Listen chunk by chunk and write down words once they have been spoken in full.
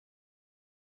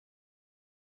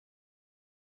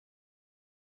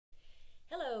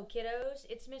Hello kiddos,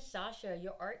 it's Miss Sasha,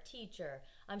 your art teacher.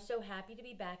 I'm so happy to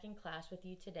be back in class with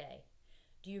you today.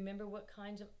 Do you remember what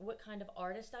kind of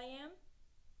artist I am?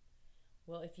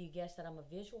 Well, if you guess that I'm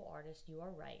a visual artist, you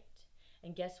are right.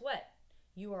 And guess what?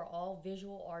 You are all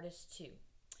visual artists too.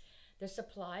 The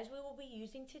supplies we will be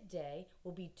using today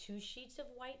will be 2 sheets of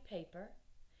white paper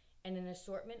and an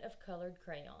assortment of colored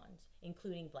crayons,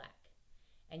 including black,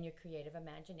 and your creative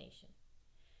imagination.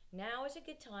 Now is a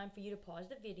good time for you to pause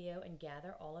the video and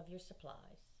gather all of your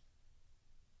supplies.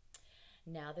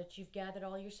 Now that you've gathered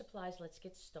all your supplies, let's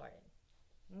get started.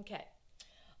 Okay,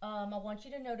 I want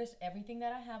you to notice everything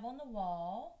that I have on the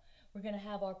wall. We're going to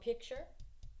have our picture.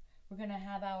 We're going to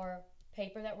have our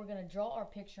paper that we're going to draw our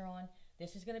picture on.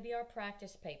 This is going to be our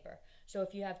practice paper. So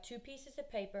if you have 2 pieces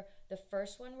of paper, the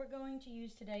first one we're going to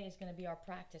use today is going to be our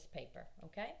practice paper,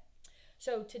 okay?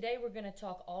 So today we're going to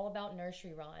talk all about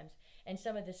nursery rhymes and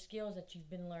some of the skills that you've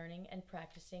been learning and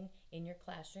practicing in your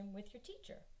classroom with your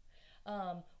teacher.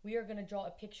 We are going to draw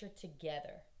a picture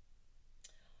together.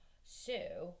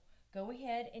 So go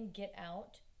ahead and get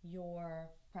out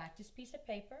your practice piece of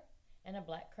paper and a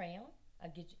black crayon.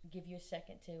 I'll give you a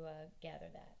second to gather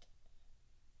that.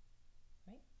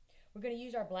 Right? We're going to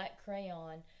use our black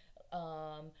crayon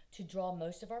to draw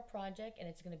most of our project, and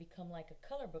it's going to become like a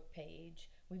color book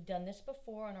page. We've done this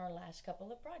before on our last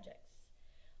couple of projects.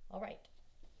 All right,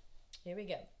 here we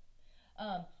go.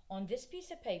 On this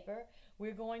piece of paper,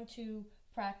 we're going to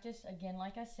practice, again,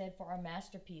 like I said, for our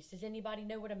masterpiece. Does anybody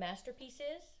know what a masterpiece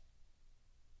is?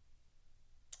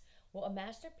 Well, a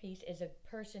masterpiece is a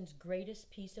person's greatest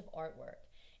piece of artwork.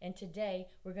 And today,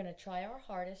 we're going to try our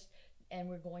hardest, and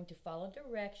we're going to follow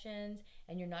directions,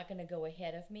 and you're not going to go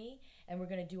ahead of me, and we're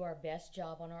going to do our best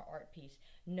job on our art piece.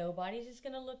 Nobody's is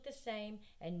going to look the same,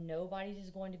 and nobody's is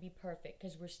going to be perfect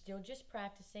because we're still just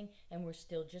practicing and we're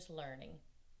still just learning.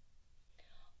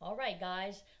 All right,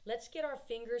 guys, let's get our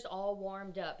fingers all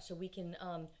warmed up so we can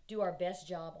do our best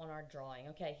job on our drawing.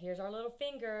 Okay, here's our little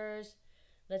fingers.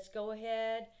 Let's go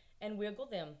ahead and wiggle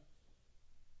them.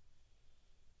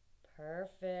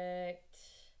 Perfect.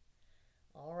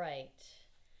 All right.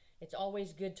 It's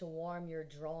always good to warm your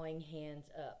drawing hands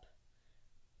up.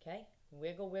 Okay,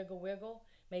 wiggle, wiggle, wiggle.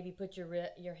 Maybe put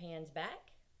your hands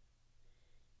back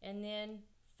and then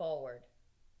forward.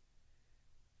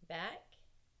 Back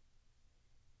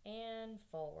and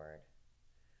forward.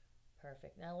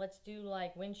 Perfect. Now let's do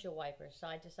like windshield wipers,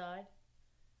 side to side,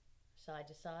 side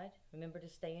to side. Remember to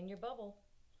stay in your bubble.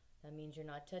 That means you're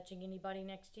not touching anybody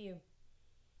next to you.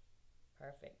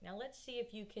 Perfect. Now let's see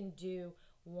if you can do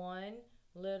one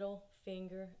little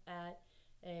finger at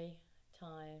a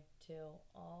time till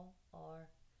all are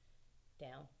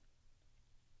down.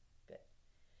 Good.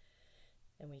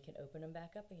 And we can open them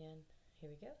back up again. Here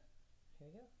we go. Here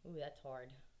we go. Ooh, that's hard.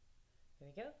 Here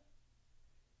we go.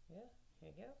 Yeah, here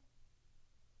we go.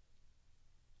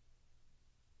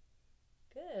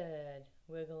 Good.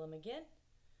 Wiggle them again.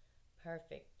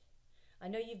 Perfect. I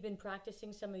know you've been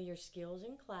practicing some of your skills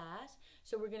in class,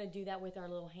 so we're going to do that with our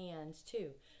little hands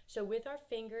too. So with our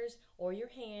fingers or your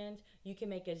hands, you can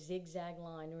make a zigzag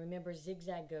line. And remember,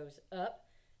 zigzag goes up,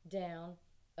 down,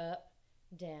 up,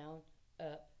 down,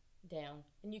 up, down.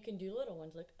 And you can do little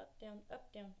ones like up, down,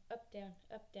 up, down, up, down,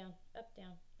 up, down, up,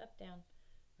 down, up, down,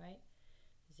 right?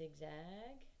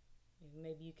 Zigzag.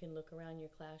 Maybe you can look around your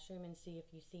classroom and see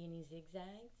if you see any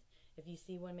zigzags. If you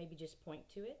see one, maybe just point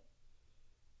to it.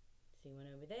 See one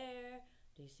over there?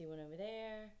 Do you see one over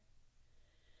there?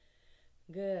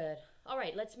 Good. All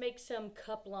right, let's make some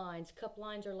cup lines. Cup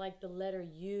lines are like the letter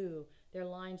U. They're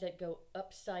lines that go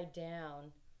upside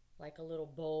down, like a little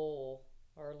bowl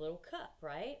or a little cup,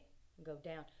 right? Go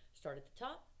down. Start at the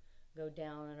top, go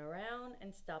down and around,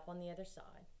 and stop on the other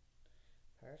side.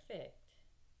 Perfect.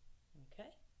 Okay.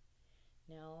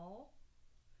 Now,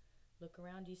 look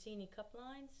around. Do you see any cup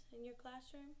lines in your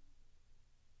classroom?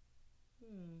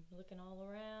 Looking all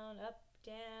around, up,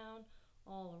 down,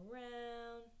 all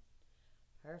around.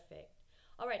 Perfect.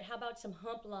 All right, how about some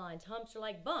hump lines? Humps are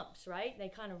like bumps, right? They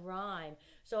kind of rhyme.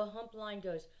 So a hump line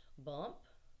goes bump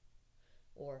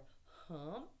or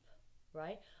hump,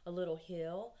 right? A little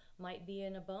hill might be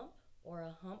in a bump or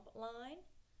a hump line.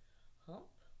 Hump,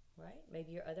 right?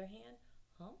 Maybe your other hand,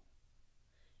 hump.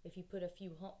 If you put a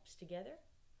few humps together,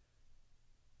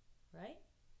 right?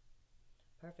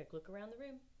 Perfect. Look around the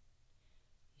room.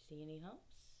 See any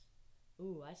humps?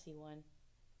 Ooh, I see one.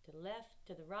 To the left,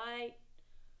 to the right,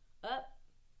 up,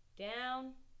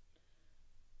 down.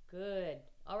 Good.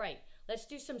 All right, let's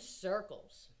do some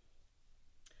circles.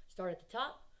 Start at the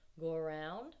top, go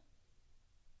around.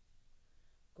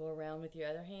 Go around with your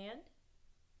other hand.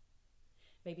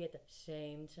 Maybe at the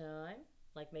same time.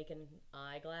 like making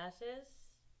eyeglasses,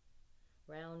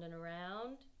 round and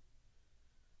around.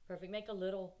 Perfect. Make a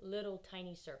little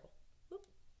tiny circle. Whoop.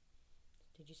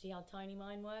 Did you see how tiny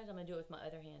mine was? I'm going to do it with my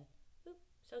other hand. Whoop.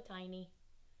 So tiny.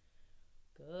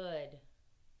 Good.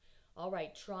 All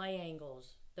right,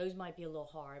 triangles. Those might be a little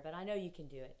hard, but I know you can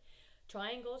do it.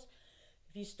 Triangles,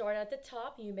 if you start at the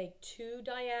top, you make 2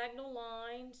 diagonal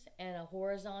lines and a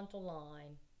horizontal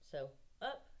line. So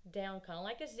up, down, kind of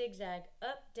like a zigzag,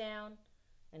 up, down,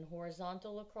 and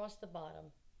horizontal across the bottom.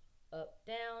 Up,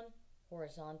 down,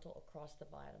 horizontal across the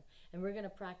bottom. And we're going to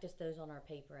practice those on our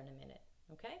paper in a minute,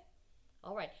 okay?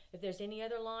 All right, if there's any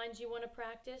other lines you want to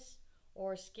practice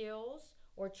or skills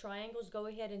or triangles, go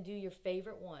ahead and do your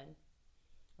favorite one.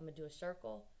 I'm going to do a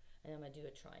circle and I'm going to do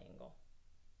a triangle.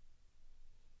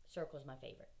 Circle is my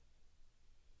favorite.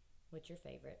 What's your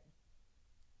favorite?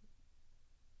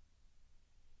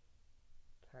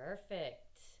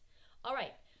 Perfect. All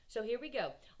right, so here we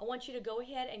go. I want you to go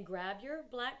ahead and grab your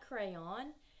black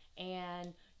crayon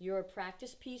and your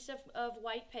practice piece of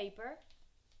white paper.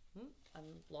 I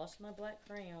lost my black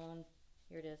crayon.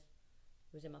 Here it is.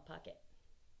 It was in my pocket.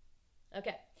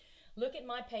 Okay, look at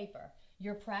my paper.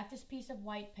 Your practice piece of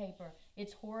white paper,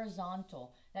 it's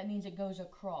horizontal. That means it goes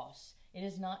across. It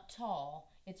is not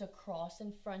tall. It's across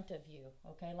in front of you,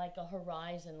 okay, like a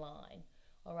horizon line,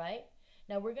 all right?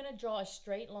 Now we're going to draw a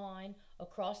straight line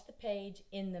across the page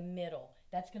in the middle.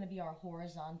 That's going to be our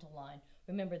horizontal line.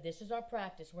 Remember, this is our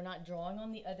practice. We're not drawing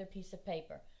on the other piece of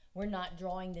paper. We're not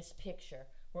drawing this picture.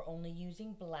 We're only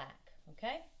using black,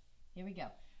 okay? Here we go.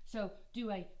 So do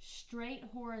a straight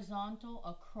horizontal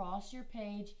across your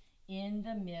page in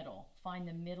the middle. Find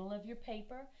the middle of your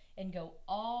paper and go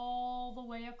all the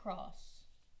way across.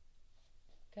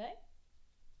 Okay?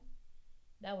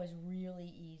 That was really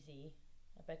easy.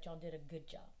 I bet y'all did a good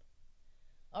job.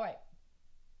 All right.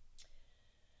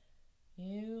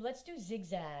 Let's do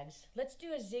zigzags. Let's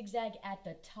do a zigzag at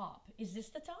the top. Is this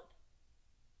the top?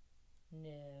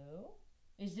 No.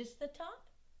 Is this the top?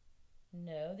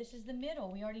 No, this is the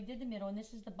middle. We already did the middle, and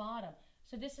this is the bottom.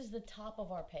 So this is the top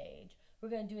of our page. We're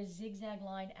going to do a zigzag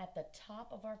line at the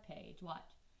top of our page.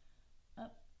 Watch.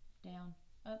 Up, down,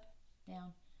 up,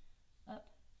 down, up,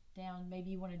 down.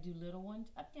 Maybe you want to do little ones.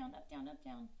 Up, down, up, down, up,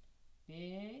 down.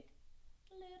 Big,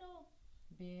 little,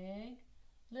 big,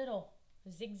 little.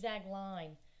 Zigzag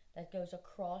line that goes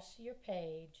across your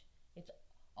page. It's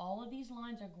all of these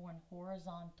lines are going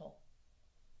horizontal.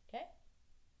 Okay?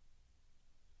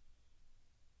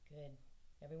 Good.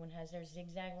 Everyone has their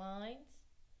zigzag lines?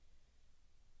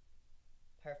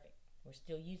 Perfect. We're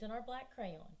still using our black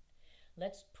crayon.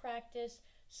 Let's practice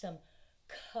some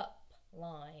cup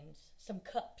lines, some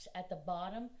cups at the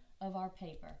bottom of our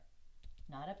paper.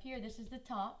 Not up here. This is the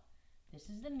top. This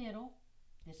is the middle.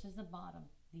 This is the bottom.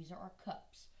 These are our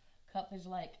cups. Cup is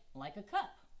like a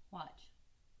cup. Watch.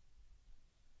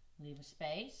 Leave a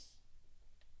space.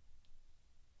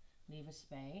 Leave a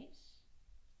space.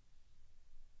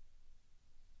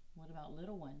 What about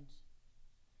little ones?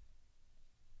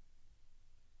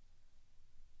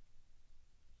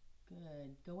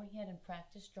 Good. Go ahead and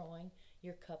practice drawing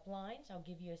your cup lines. I'll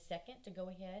give you a second to go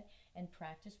ahead and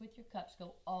practice with your cups.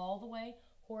 Go all the way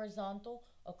horizontal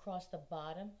across the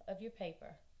bottom of your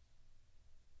paper.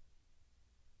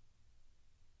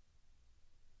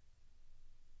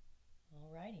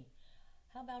 Alrighty.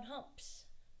 How about humps?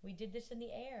 We did this in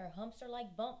the air. Humps are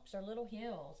like bumps or little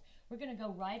hills. We're going to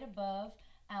go right above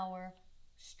our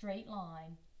straight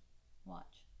line.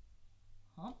 Watch.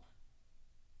 Hump.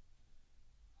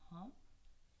 Hump.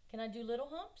 Can I do little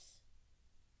humps?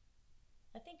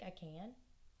 I think I can.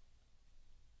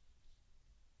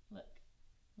 Look.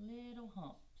 Little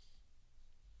humps.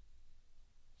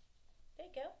 There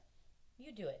you go.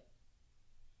 You do it.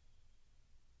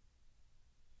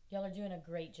 Y'all are doing a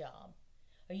great job.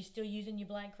 Are you still using your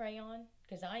black crayon?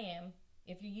 Because I am.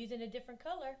 If you're using a different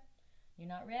color, you're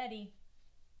not ready.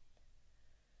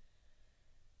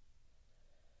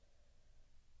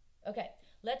 Okay,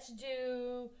 let's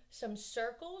do some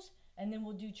circles and then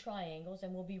we'll do triangles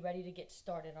and we'll be ready to get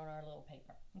started on our little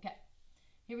paper. Okay,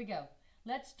 here we go.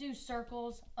 Let's do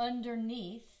circles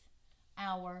underneath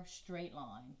our straight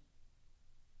line.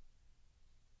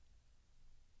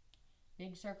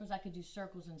 Big circles, I could do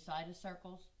circles inside of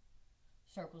circles,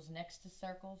 circles next to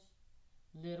circles,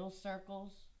 little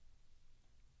circles,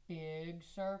 big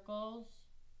circles.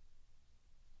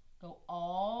 Go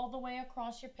all the way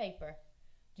across your paper,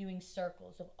 doing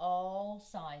circles of all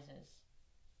sizes.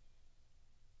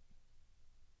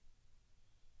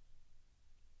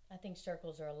 I think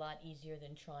circles are a lot easier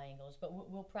than triangles, but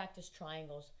we'll practice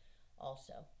triangles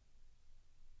also.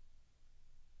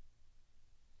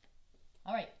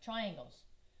 All right, triangles.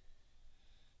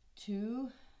 2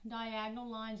 diagonal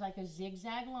lines like a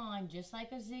zigzag line, just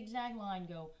like a zigzag line,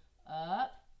 go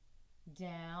up,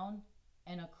 down,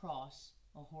 and across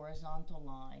a horizontal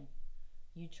line.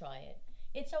 You try it.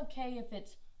 It's okay if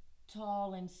it's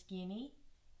tall and skinny,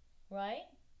 right?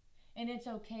 And it's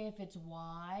okay if it's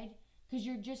wide, because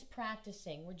you're just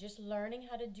practicing. We're just learning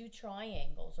how to do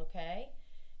triangles, okay?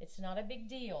 It's not a big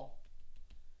deal.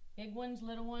 Big ones,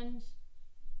 little ones.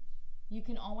 You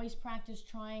can always practice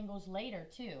triangles later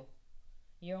too.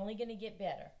 You're only going to get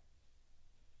better.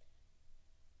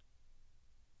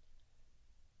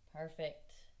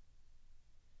 Perfect.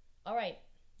 All right,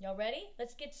 y'all ready?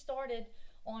 Let's get started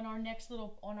on our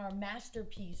on our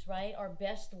masterpiece, right? Our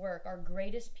best work, our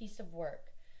greatest piece of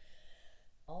work.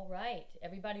 All right,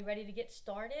 everybody ready to get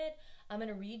started? I'm going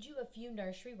to read you a few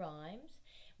nursery rhymes.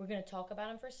 We're going to talk about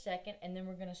them for a second, and then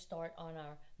we're going to start on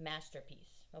our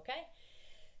masterpiece, okay?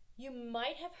 You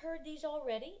might have heard these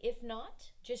already. If not,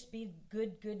 just be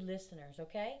good listeners,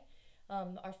 okay?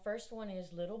 Our first one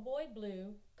is, little boy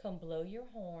blue, come blow your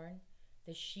horn.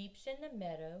 The sheep's in the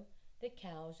meadow, the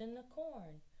cow's in the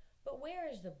corn. But where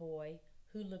is the boy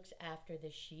who looks after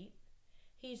the sheep?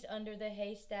 He's under the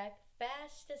haystack,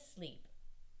 fast asleep.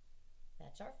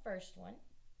 That's our first one.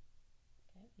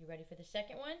 Okay, you ready for the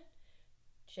second one?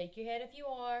 Shake your head if you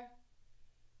are.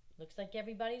 Looks like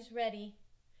everybody's ready.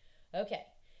 Okay.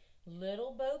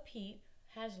 Little Bo Peep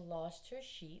has lost her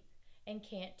sheep and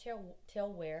can't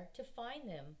tell where to find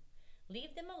them.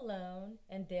 Leave them alone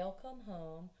and they'll come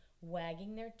home,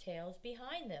 wagging their tails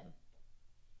behind them.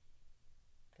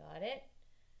 Got it?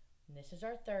 And this is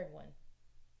our third one.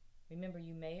 Remember,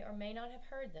 you may or may not have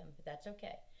heard them, but that's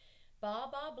okay. Ba,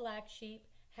 ba, black sheep,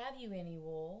 have you any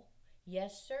wool?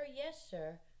 Yes,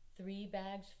 sir, 3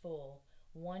 bags full.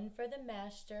 1 for the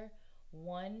master,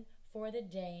 1 for the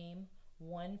dame,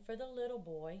 1 for the little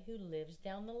boy who lives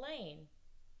down the lane.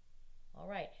 All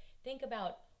right, think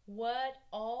about what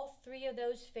all 3 of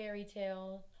those fairy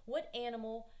tales, what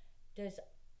animal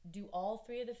do all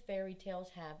 3 of the fairy tales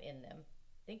have in them?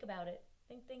 Think about it.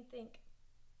 Think.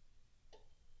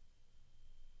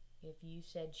 If you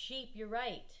said sheep, you're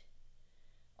right.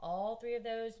 All 3 of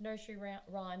those nursery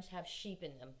rhymes have sheep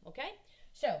in them, okay?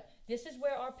 So this is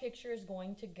where our picture is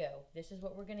going to go. This is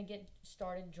what we're going to get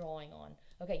started drawing on.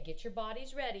 Okay, get your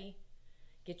bodies ready.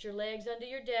 Get your legs under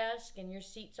your desk and your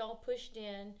seats all pushed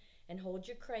in, and hold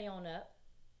your crayon up,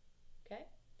 okay?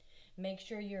 Make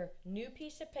sure your new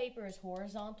piece of paper is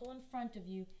horizontal in front of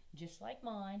you, just like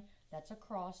mine. That's a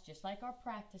cross, just like our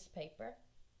practice paper.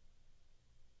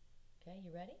 Okay,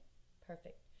 you ready?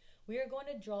 Perfect. We are going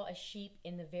to draw a sheep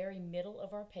in the very middle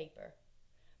of our paper.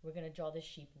 We're going to draw the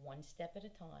sheep one step at a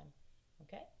time,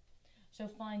 okay? So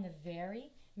find the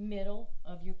very middle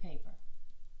of your paper.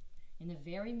 In the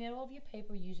very middle of your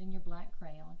paper, using your black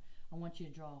crayon, I want you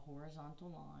to draw a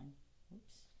horizontal line.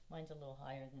 Oops, mine's a little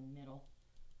higher than middle.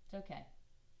 It's okay.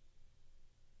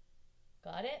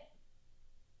 Got it?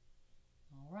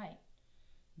 All right.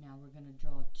 Now we're going to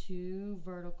draw 2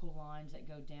 vertical lines that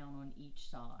go down on each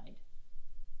side.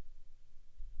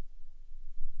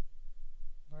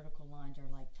 Vertical lines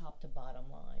are like top to bottom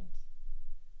lines.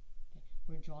 Okay.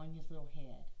 We're drawing his little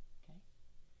head. Okay.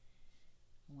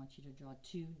 I want you to draw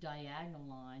 2 diagonal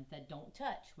lines that don't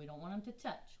touch. We don't want them to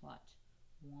touch. Watch.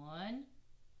 1,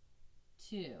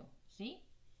 2. See?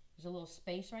 There's a little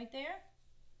space right there.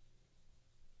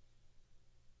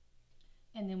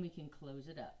 And then we can close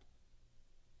it up.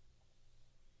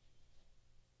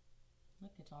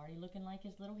 Look, it's already looking like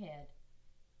his little head.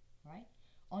 Right?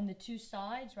 On the 2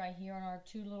 sides, right here on our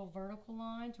 2 little vertical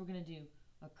lines, we're going to do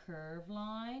a curved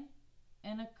line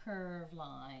and a curved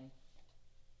line.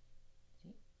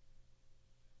 See?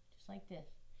 Just like this.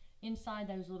 Inside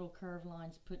those little curved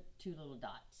lines, put 2 little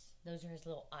dots. Those are his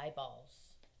little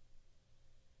eyeballs.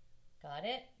 Got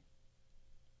it?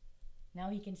 Now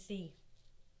he can see.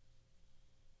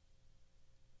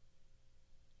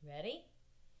 Ready?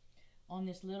 On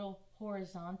this little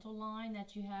horizontal line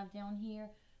that you have down here,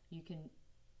 you can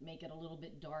make it a little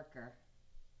bit darker,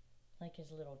 like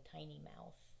his little tiny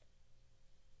mouth.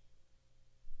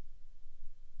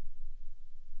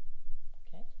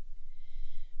 Okay.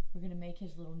 We're going to make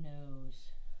his little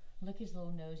nose. Look, his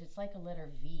little nose. It's like a letter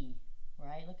V,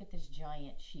 right? Look at this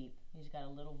giant sheep. He's got a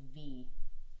little V.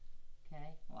 Okay,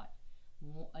 watch.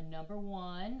 A number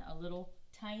 1, a little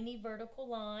tiny vertical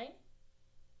line.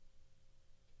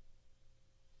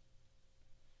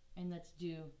 And let's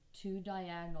do 2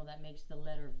 diagonal that makes the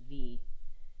letter V.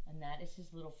 And that is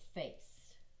his little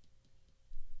face.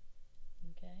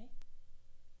 Okay.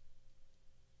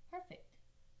 Perfect.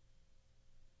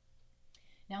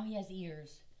 Now he has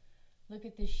ears. Look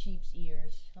at this sheep's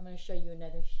ears. I'm going to show you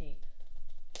another sheep.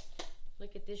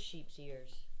 Look at this sheep's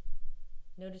ears.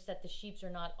 Notice that the sheeps are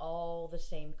not all the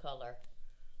same color.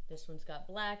 This one's got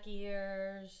black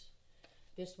ears.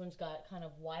 This one's got kind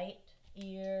of white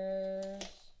ears.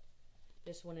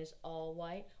 This one is all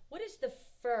white. What is the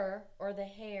fur or the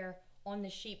hair on the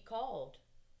sheep called?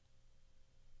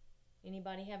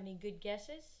 Anybody have any good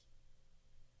guesses?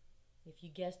 If you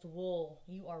guessed wool,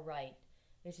 you are right.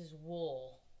 This is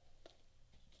wool.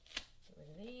 Get rid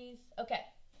of these. Okay,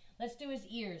 let's do his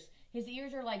ears. His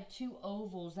ears are like two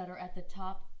ovals that are at the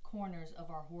top corners of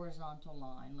our horizontal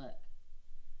line. Look.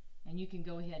 And you can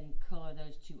go ahead and color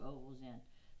those two ovals in.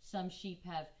 Some sheep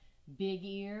have big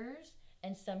ears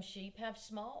and some sheep have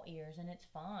small ears, and it's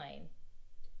fine.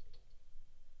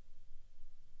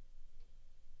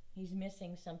 He's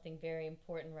missing something very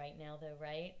important right now though,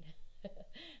 right?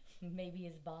 Maybe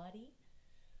his body?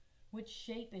 Which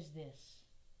shape is this?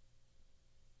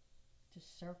 It's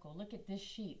a circle. Look at this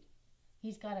sheep.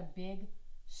 He's got a big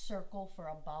circle for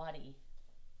a body.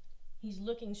 He's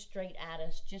looking straight at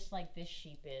us just like this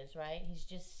sheep is, right? He's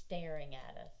just staring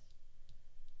at us.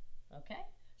 Okay?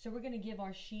 So we're going to give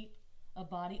our sheep a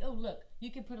body. Oh, look, you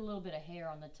can put a little bit of hair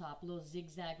on the top, a little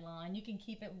zigzag line. You can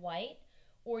keep it white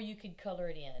or you could color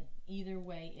it in. Either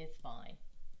way is fine.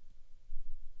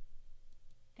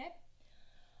 Okay?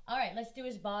 All right, let's do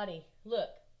his body. Look,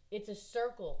 it's a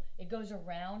circle. It goes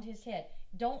around his head.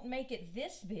 Don't make it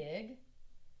this big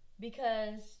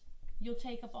because you'll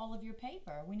take up all of your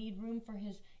paper. We need room for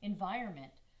his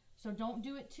environment. So don't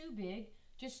do it too big.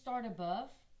 Just start above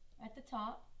at the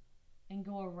top and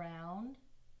go around,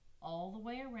 all the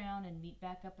way around and meet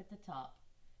back up at the top.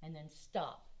 And then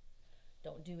stop.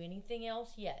 Don't do anything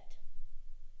else yet.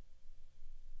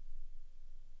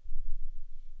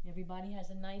 Everybody has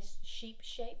a nice sheep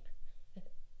shape?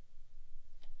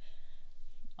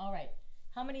 All right.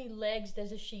 How many legs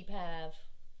does a sheep have?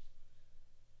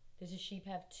 Does a sheep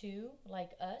have two,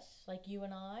 like us, like you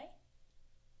and I?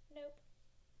 Nope.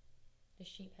 The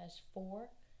sheep has 4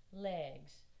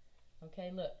 legs.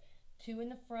 Okay, look. 2 in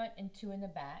the front and 2 in the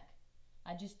back.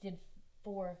 I just did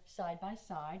 4 side by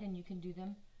side, and you can do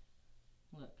them.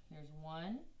 Look, here's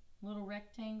 1 little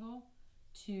rectangle,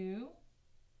 2,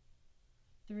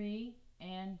 3,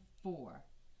 and 4.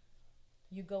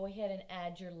 You go ahead and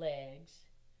add your legs.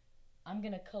 I'm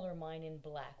going to color mine in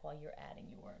black while you're adding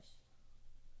yours.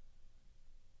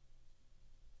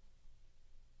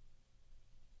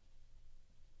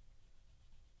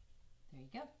 There you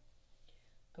go.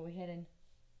 Go ahead and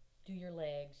do your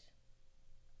legs.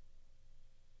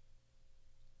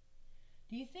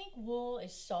 Do you think wool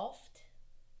is soft?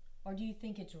 Or do you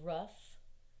think it's rough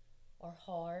or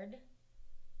hard,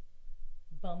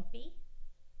 bumpy?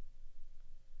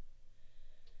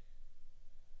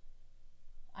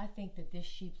 I think that this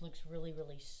sheep looks really,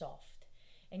 really soft.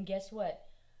 And guess what?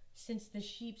 Since the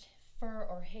sheep's fur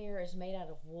or hair is made out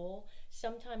of wool,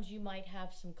 sometimes you might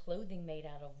have some clothing made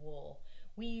out of wool.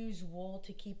 We use wool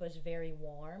to keep us very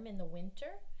warm in the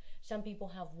winter. Some people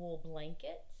have wool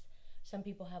blankets. Some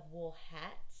people have wool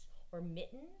hats or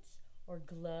mittens or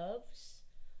gloves.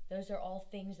 Those are all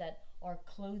things that our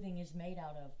clothing is made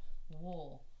out of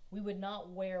wool. We would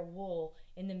not wear wool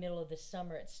in the middle of the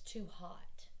summer. It's too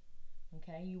hot.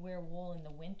 Okay, you wear wool in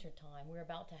the winter time. We're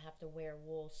about to have to wear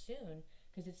wool soon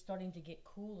because it's starting to get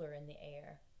cooler in the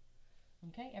air.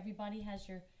 Okay, everybody has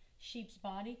your sheep's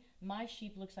body. My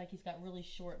sheep looks like he's got really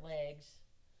short legs.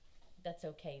 That's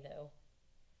okay though.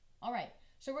 All right,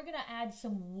 so we're gonna add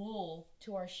some wool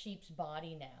to our sheep's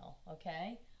body now,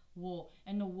 okay? Wool,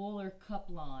 and the wool are cup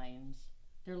lines.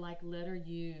 They're like letter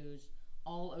U's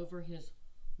all over his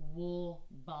wool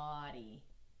body,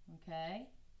 okay?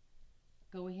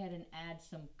 Go ahead and add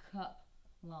some cup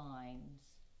lines.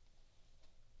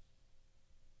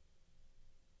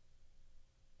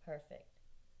 Perfect.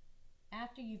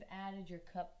 After you've added your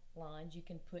cup lines, you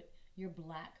can put your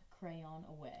black crayon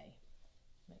away.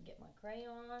 I'm gonna get my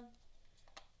crayon.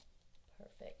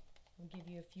 Perfect. We'll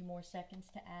give you a few more seconds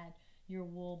to add your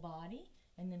wool body,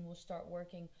 and then we'll start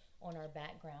working on our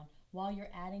background. While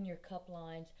you're adding your cup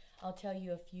lines, I'll tell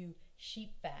you a few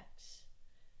sheep facts.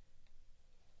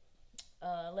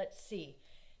 Let's see.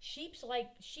 Sheep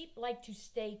like to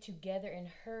stay together in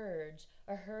herds.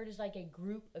 A herd is like a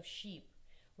group of sheep,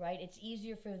 right? It's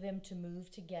easier for them to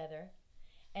move together,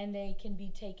 and they can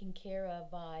be taken care of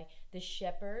by the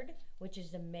shepherd, which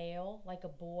is a male, like a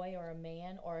boy or a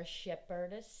man, or a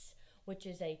shepherdess, which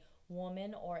is a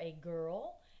woman or a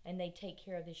girl, and they take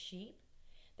care of the sheep.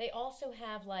 They also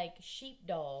have like sheep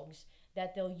dogs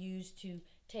that they'll use to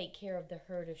take care of the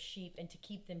herd of sheep and to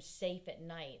keep them safe at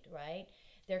night, right?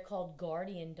 They're called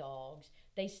guardian dogs.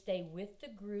 They stay with the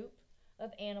group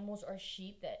of animals or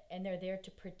sheep and they're there to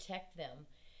protect them.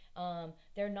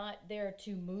 They're not there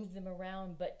to move them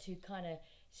around, but to kind of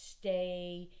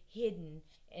stay hidden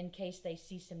in case they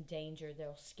see some danger.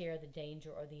 They'll scare the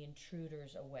danger or the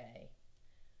intruders away.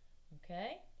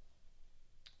 Okay?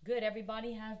 Good.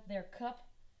 Everybody have their cup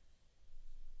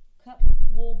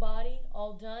wool body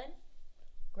all done?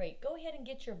 Great. Go ahead and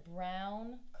get your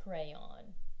brown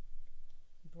crayon.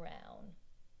 Brown.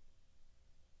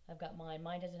 I've got mine.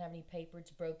 Mine doesn't have any paper.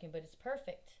 It's broken, but it's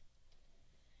perfect.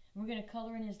 We're going to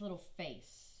color in his little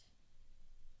face.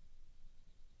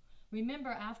 Remember,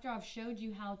 after I've showed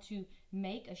you how to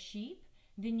make a sheep,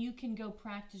 then you can go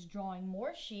practice drawing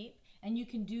more sheep, and you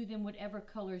can do them whatever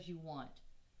colors you want.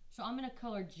 So I'm going to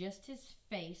color just his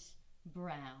face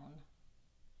brown.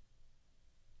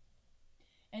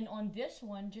 And on this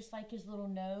one, just like his little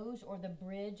nose or the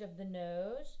bridge of the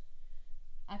nose,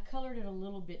 I colored it a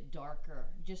little bit darker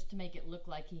just to make it look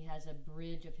like he has a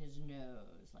bridge of his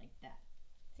nose, like that.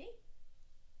 See?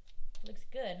 Looks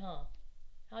good, huh?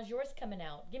 How's yours coming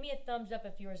out? Give me a thumbs up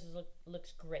if yours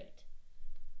looks great.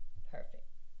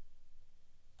 Perfect.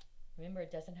 Remember,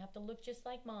 it doesn't have to look just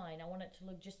like mine. I want it to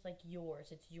look just like yours.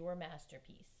 It's your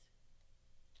masterpiece.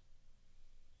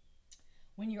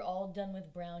 When you're all done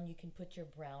with brown, you can put your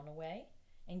brown away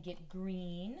and get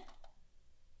green.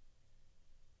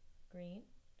 Green.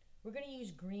 We're going to use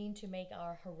green to make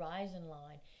our horizon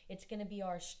line. It's going to be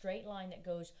our straight line that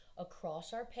goes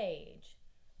across our page.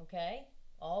 Okay?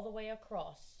 All the way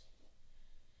across.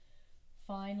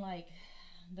 Find like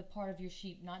the part of your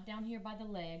sheep, not down here by the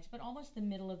legs, but almost the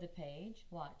middle of the page.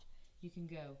 Watch. You can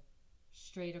go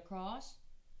straight across.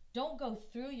 Don't go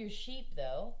through your sheep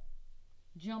though.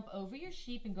 Jump over your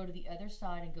sheep and go to the other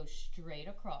side and go straight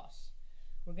across.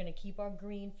 We're going to keep our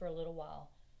green for a little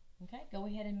while. Okay, go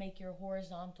ahead and make your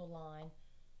horizontal line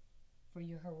for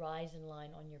your horizon line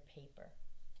on your paper.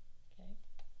 Okay.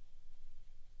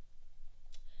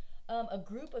 A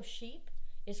group of sheep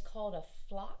is called a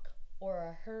flock or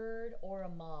a herd or a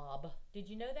mob. Did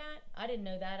you know that? I didn't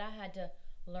know that. I had to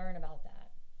learn about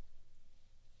that.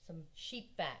 Some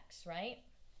sheep facts, right?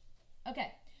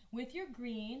 Okay, with your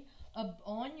green,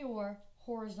 on your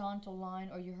horizontal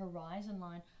line or your horizon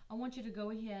line, I want you to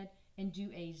go ahead and do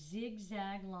a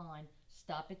zigzag line.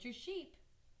 Stop at your sheep.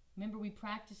 Remember, we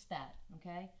practiced that,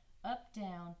 okay? Up,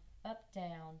 down, up,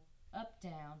 down, up,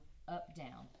 down, up,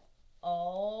 down.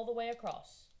 All the way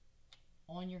across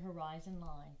on your horizon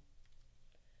line.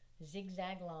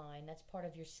 Zigzag line, that's part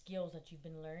of your skills that you've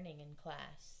been learning in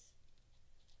class.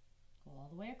 Go all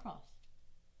the way across.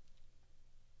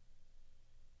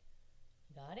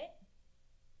 Got it?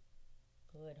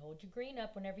 Good. Hold your green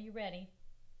up whenever you're ready.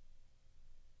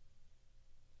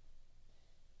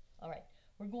 All right.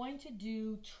 We're going to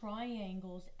do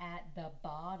triangles at the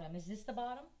bottom. Is this the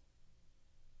bottom?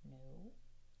 No.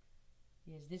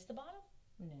 Is this the bottom?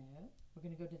 No. We're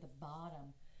going to go to the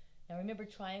bottom. Now remember,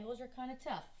 triangles are kind of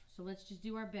tough, so let's just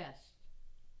do our best.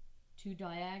 2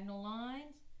 diagonal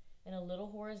lines and a little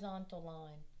horizontal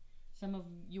line. Some of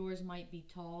yours might be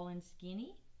tall and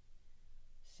skinny.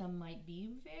 Some might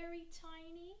be very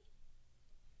tiny.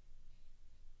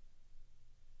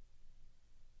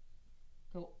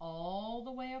 Go all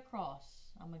the way across.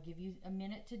 I'm going to give you a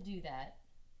minute to do that.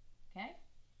 Okay?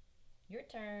 Your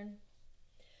turn.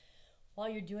 While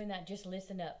you're doing that, just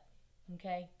listen up.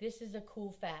 Okay? This is a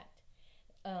cool fact.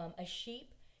 A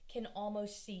sheep can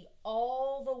almost see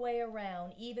all the way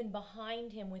around, even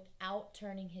behind him, without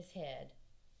turning his head.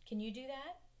 Can you do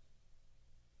that?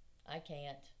 I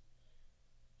can't.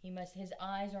 His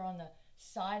eyes are on the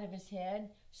side of his head,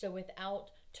 so without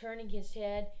turning his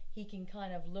head, he can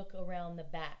kind of look around the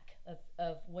back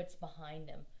of what's behind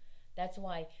him. That's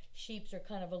why sheeps are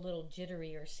kind of a little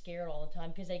jittery or scared all the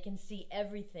time, because they can see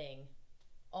everything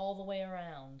all the way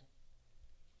around.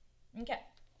 Okay,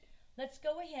 let's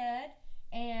go ahead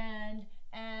and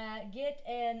get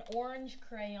an orange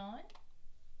crayon.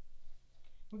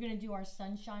 We're going to do our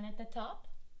sunshine at the top.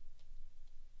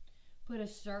 Put a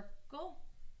circle.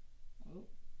 Oh,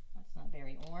 that's not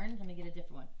very orange. Let me get a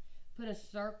different one. Put a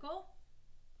circle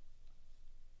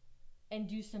and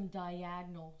do some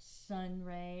diagonal sun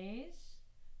rays.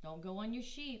 Don't go on your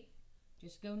sheep.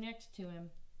 Just go next to him.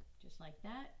 Just like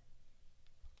that.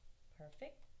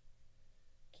 Perfect.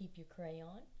 Keep your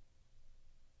crayon.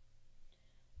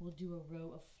 We'll do a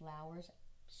row of flowers,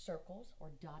 circles,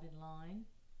 or dotted line.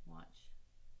 Watch.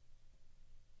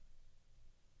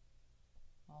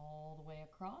 All the way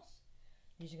across.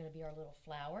 These are going to be our little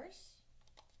flowers.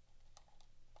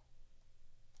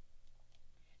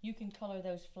 You can color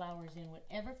those flowers in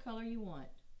whatever color you want.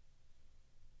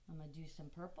 I'm going to do some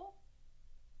purple.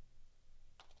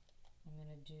 I'm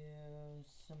going to do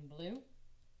some blue.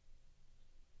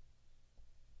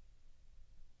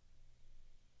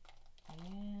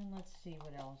 And let's see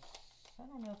what else. I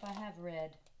don't know if I have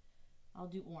red. I'll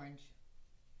do orange.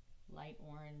 Light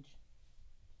orange.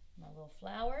 My little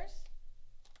flowers.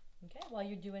 Okay, while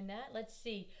you're doing that, let's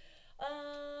see.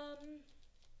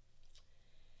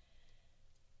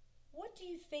 What do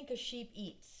you think a sheep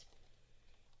eats?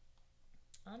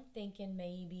 I'm thinking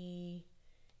maybe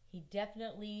he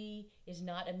definitely is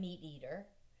not a meat eater.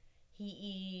 He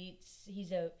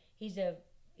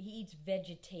eats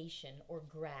vegetation or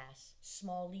grass,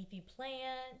 small leafy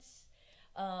plants.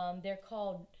 They're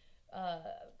called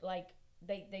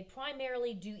they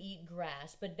primarily do eat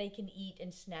grass, but they can eat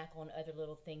and snack on other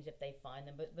little things if they find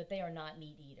them. But they are not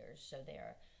meat eaters, so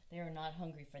they are not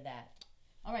hungry for that.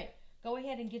 All right, go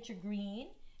ahead and get your green,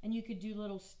 and you could do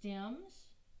little stems.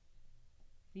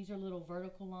 These are little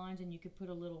vertical lines, and you could put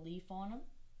a little leaf on them.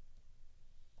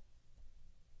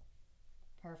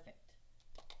 Perfect.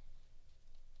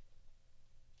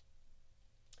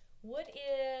 What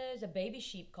is a baby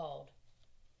sheep called?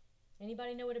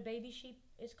 Anybody know what a baby sheep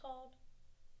is called?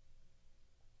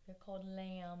 They're called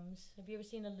lambs. Have you ever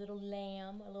seen a little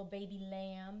lamb, a little baby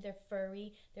lamb? They're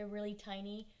furry. They're really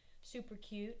tiny, super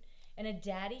cute. And a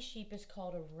daddy sheep is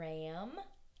called a ram.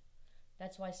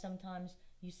 That's why sometimes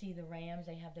you see the rams,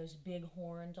 they have those big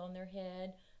horns on their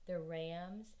head. They're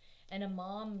rams. And a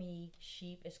mommy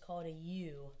sheep is called a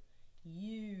ewe.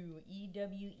 Ewe,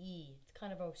 E-W-E. It's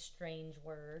kind of a strange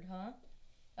word, huh?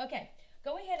 Okay,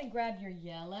 go ahead and grab your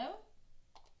yellow.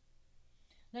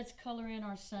 Let's color in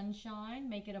our sunshine.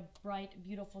 Make it a bright,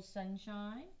 beautiful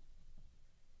sunshine.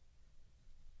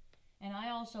 And I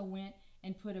also went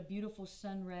and put a beautiful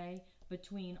sun ray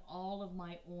between all of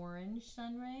my orange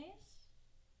sun rays.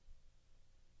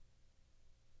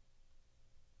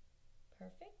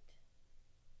 Perfect.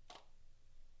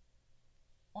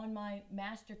 On my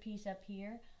masterpiece up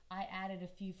here, I added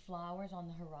a few flowers on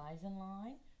the horizon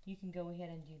line. You can go ahead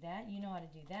and do that. You know how to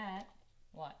do that.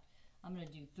 What? I'm going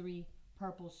to do 3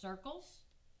 purple circles.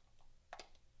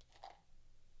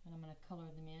 And I'm going to color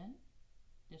them in.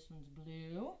 This one's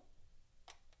blue.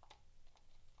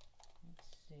 Let's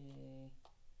see.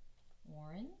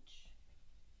 Orange.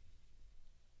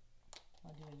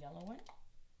 I'll do a yellow one.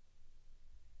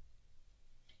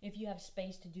 If you have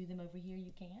space to do them over here,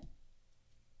 you can.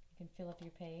 You can fill up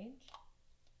your page.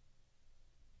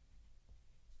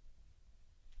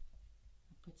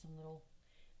 I'll put some little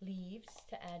leaves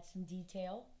to add some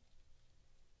detail.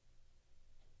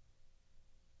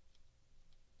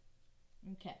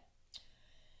 Okay.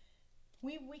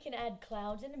 We can add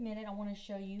clouds in a minute. I want to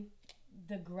show you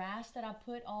the grass that I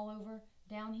put all over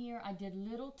down here. I did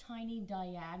little tiny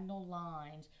diagonal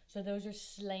lines. So those are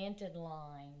slanted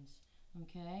lines.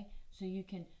 Okay? So you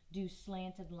can do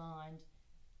slanted lines.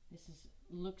 This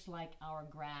looks like our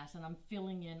grass, and I'm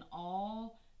filling in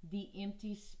all the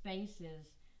empty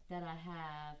spaces that I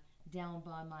have down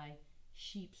by my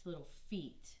sheep's little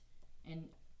feet and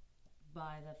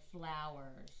by the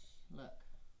flowers. Look.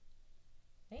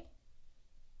 See?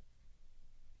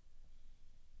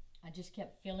 I just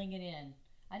kept filling it in.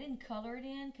 I didn't color it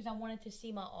in because I wanted to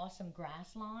see my awesome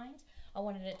grass lines. I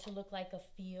wanted it to look like a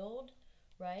field,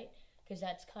 right? Because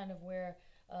that's kind of where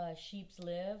sheeps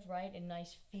live, right? In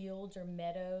nice fields or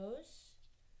meadows,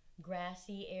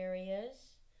 grassy areas.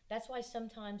 That's why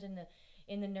sometimes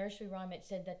in the nursery rhyme it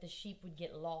said that the sheep would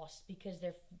get lost because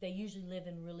they usually live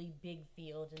in really big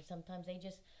fields, and sometimes they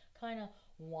just kind of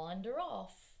wander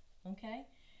off. Okay?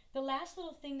 The last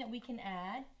little thing that we can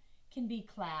add can be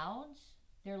clouds.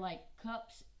 They're like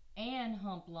cups and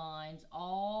hump lines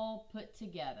all put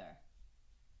together.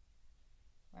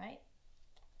 Right?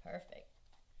 Perfect.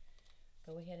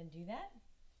 Go ahead and do that.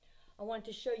 I want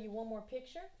to show you one more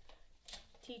picture.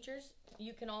 Teachers,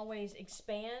 you can always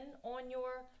expand on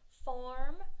your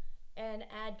farm and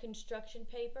add construction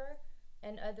paper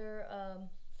and other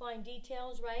fine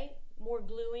details, right? More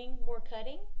gluing, more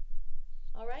cutting.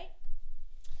 All right?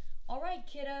 All right,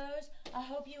 kiddos. I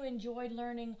hope you enjoyed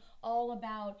learning all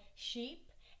about sheep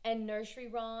and nursery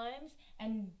rhymes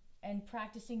and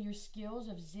practicing your skills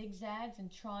of zigzags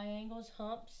and triangles,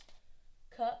 humps,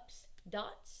 cups,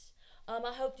 dots.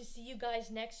 I hope to see you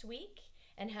guys next week,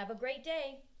 and have a great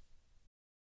day.